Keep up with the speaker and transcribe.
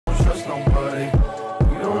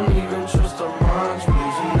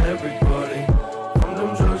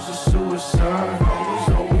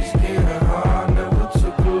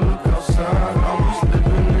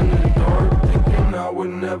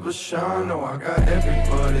shine, no, I got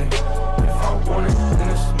everybody. If I want it, then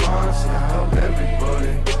it's mine. See, I help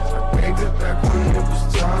everybody. I gave it back when it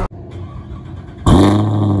was time.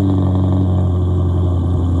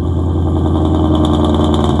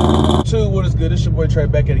 What is good? It's your boy Trey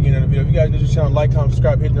back at again in the video. If you guys new to the channel, like, comment,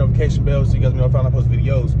 subscribe, hit the notification bell so you guys know when I post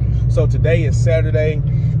videos. So today is Saturday.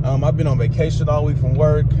 I've been on vacation all week from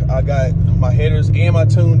work. I got my headers and my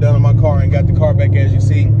tune done on my car and got the car back. As you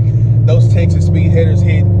see, those Texas speed headers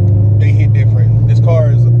hit different. This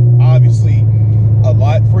car is obviously a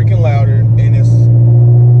lot freaking louder and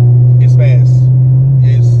it's fast.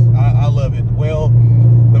 I love it. Well,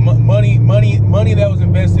 the money that was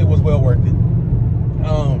invested was well worth it.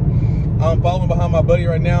 I'm following behind my buddy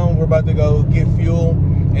right now. We're about to go get fuel,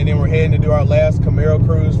 and then we're heading to do our last Camaro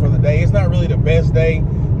cruise for the day. It's not really the best day,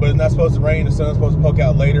 but it's not supposed to rain. The sun's supposed to poke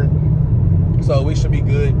out later, so we should be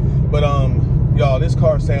good. But y'all, this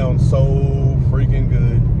car sounds so freaking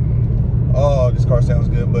good. Oh, this car sounds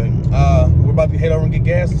good. But we're about to head over and get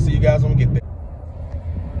gas and see you guys when we get there.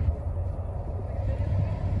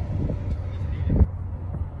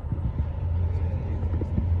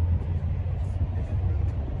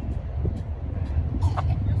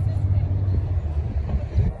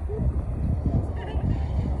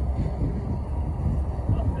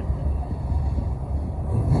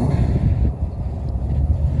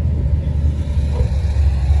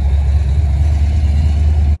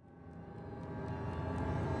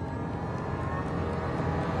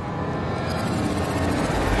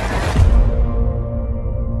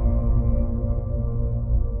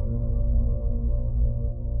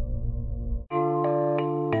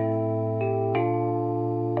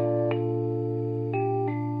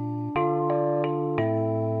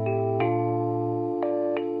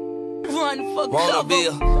 Wanna be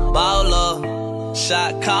a baller,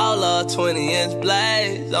 shot caller, 20-inch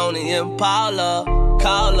blaze on the Impala.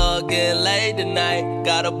 Caller, getting laid tonight.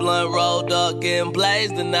 Got a blunt rolled up, getting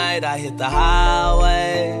blazed tonight. I hit the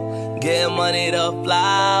highway, getting money to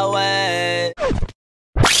fly away.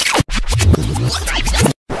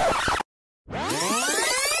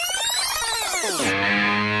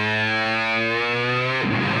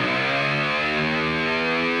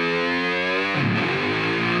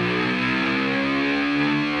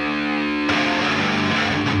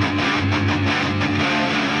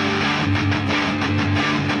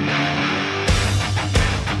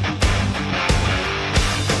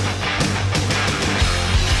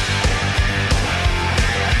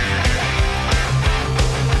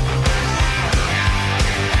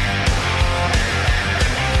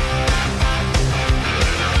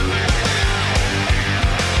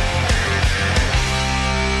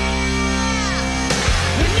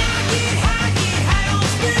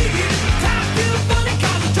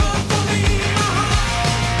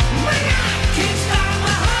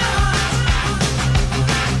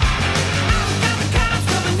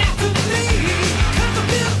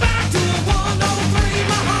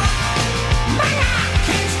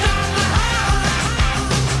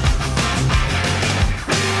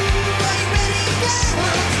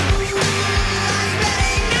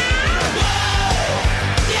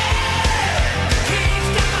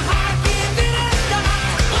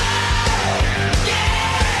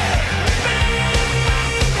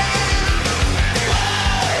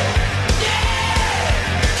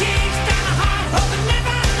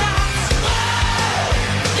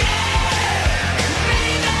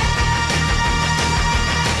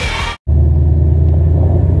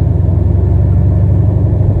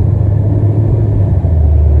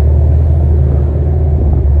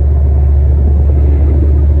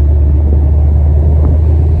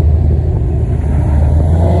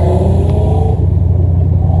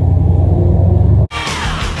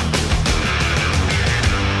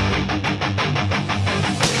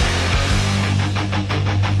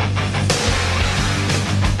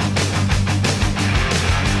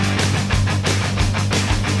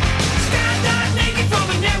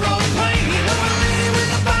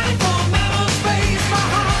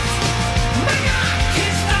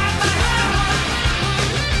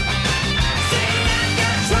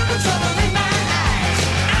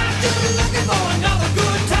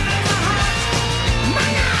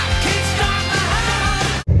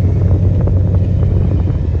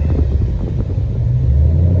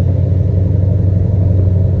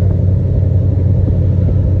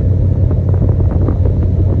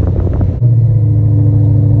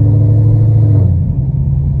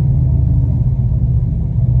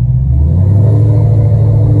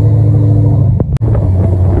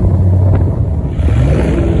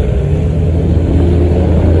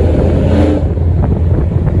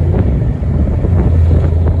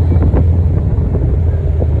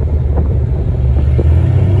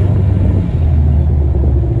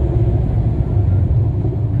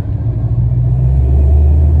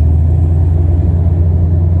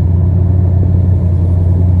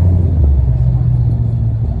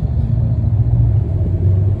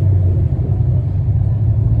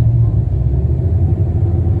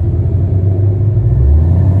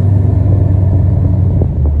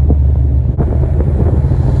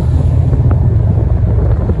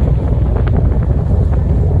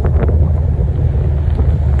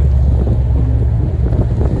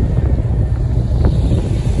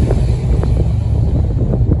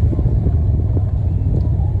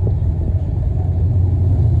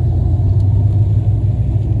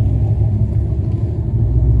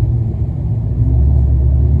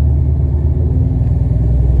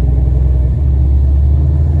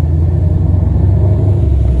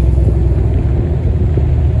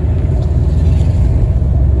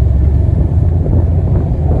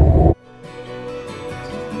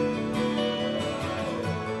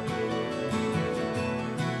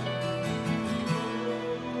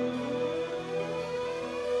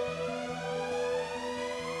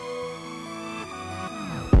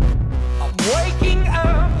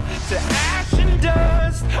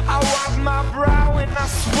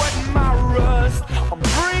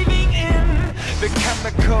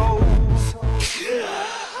 cold.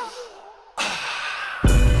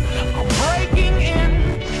 I'm breaking in,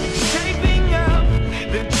 shaping up,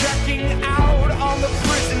 then checking out on the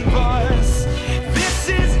prison bus. This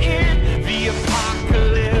is it, the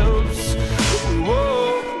apocalypse.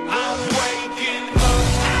 Whoa, I'm waking up.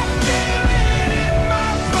 I feel it in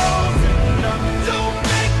my bones. Enough to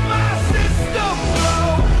make my system blow.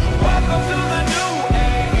 Welcome to the new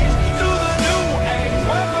age, to the new age.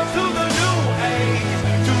 Welcome to the new age,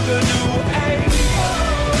 to the new age.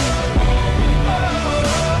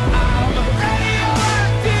 I'm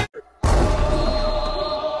radioactive.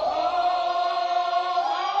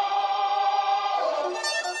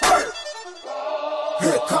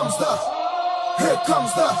 Here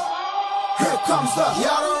comes the,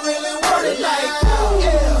 y'all don't really want it like,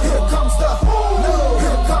 yeah. Here comes the,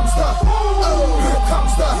 here comes the, here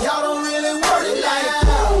comes the, y'all don't really want it like,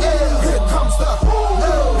 yeah. Here comes the,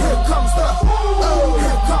 here comes the,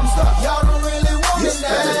 here comes the, y'all don't really want it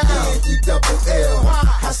like, E-double-L.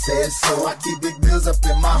 I said so, I keep big bills up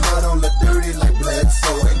in my hood, on the dirty like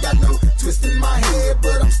Bledsoe. Ain't got no twist in my head,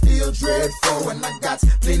 but I'm still dreadful, and I got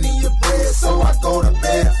plenty of bread, so I go to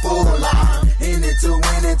bed full. I'm in it to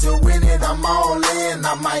win it, I'm all in.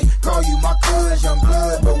 I might call you my cuz, young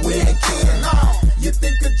blood, but we ain't kin. You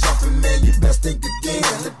think of jumping, man, you best think again.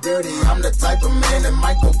 The dirty, I'm the type of man that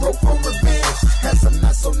might go broke for revenge. Had some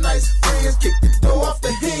not so nice friends, kick the door off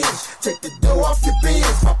the hinge, take the door off your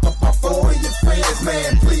bins, pop four of your friends,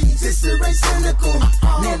 man, please. This shit ain't cynical,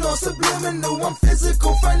 man, no subliminal. I'm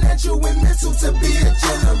physical, financial, and mental to be a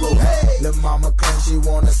general. Hey, lil' mama claims she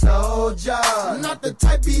want a soldier, not the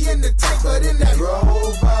type be in the tank, but in that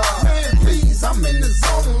Rover. Man, please, I'm in the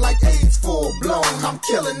zone like AIDS full blown. I'm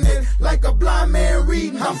killing it like a blind man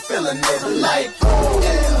reading. I'm feeling it like, oh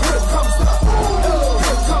yeah. Here comes the,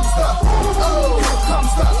 here comes the, here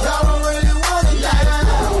comes the. Y'all don't really want it like,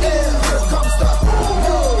 yeah. Here comes the,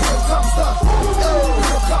 here comes the,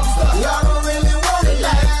 here comes the. Y'all don't really want it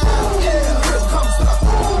like, yeah. Here comes the,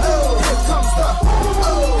 here comes the,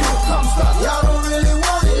 here comes the. Y'all don't really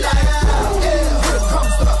want it like, yeah. Here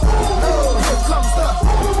comes the, here comes the,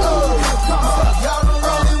 here comes the. Y'all don't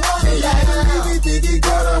really want it like, he think he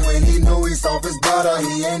got her when he know he's off his butter.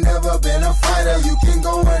 He ain't never been a fighter. You can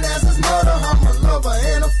go and ask his mother. I'm a lover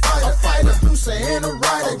and a fighter. Producer and a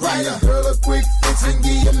writer. Give your girl a quick fix and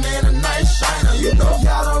give your man a nice shiner. You know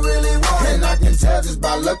y'all don't really want it. And I can tell just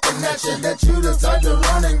by looking at you that you the type to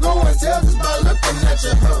run and go and tell just by looking at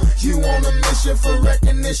you. You on a mission for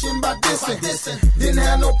recognition by dissing. Didn't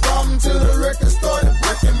have no problem till the record started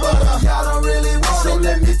breaking. But y'all don't really want it. So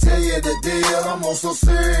let me tell you the deal. I'm also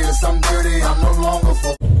serious. I'm dirty. I'm no longer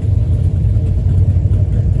for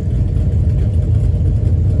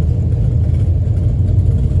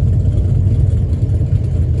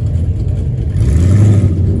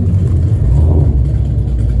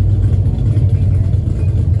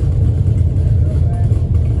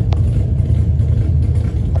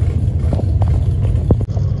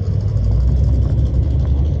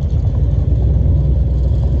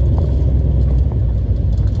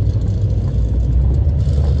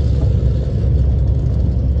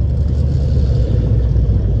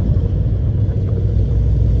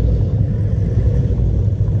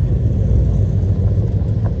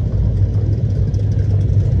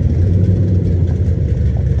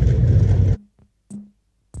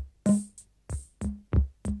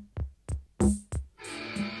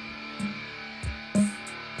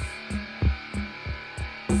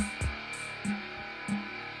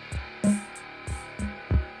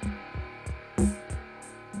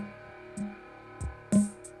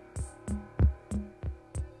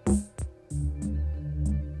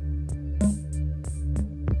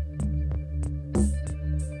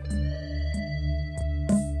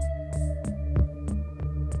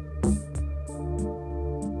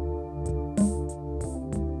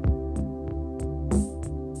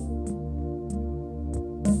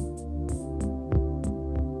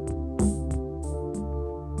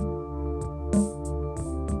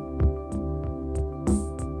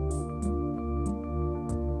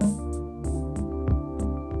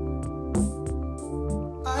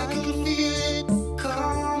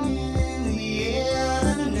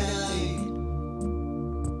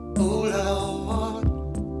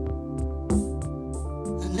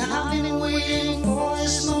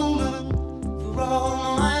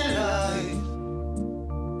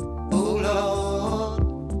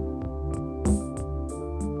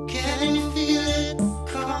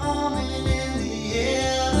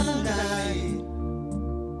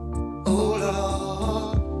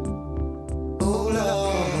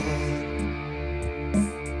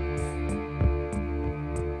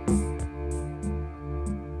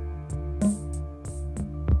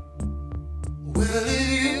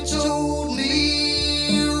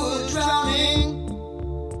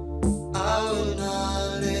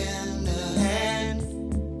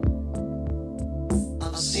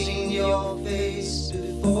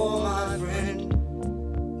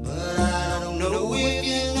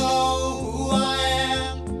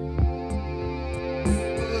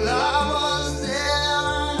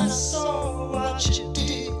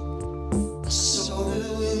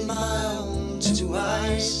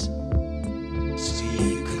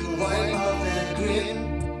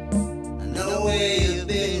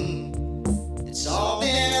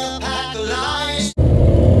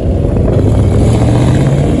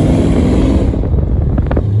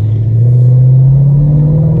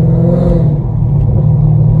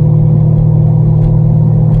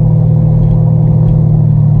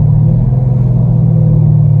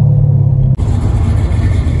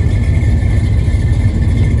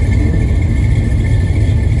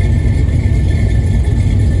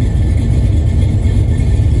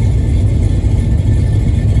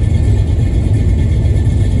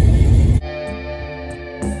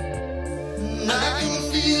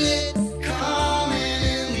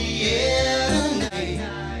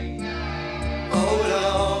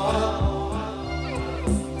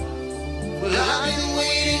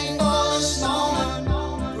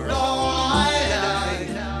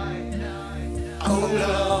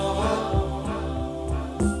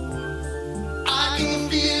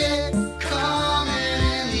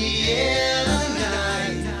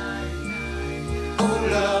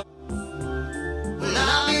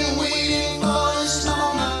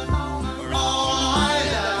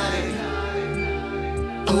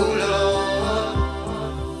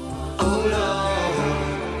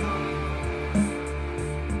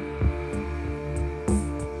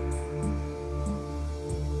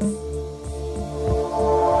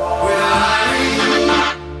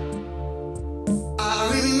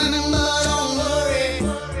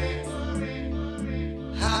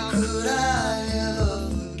How could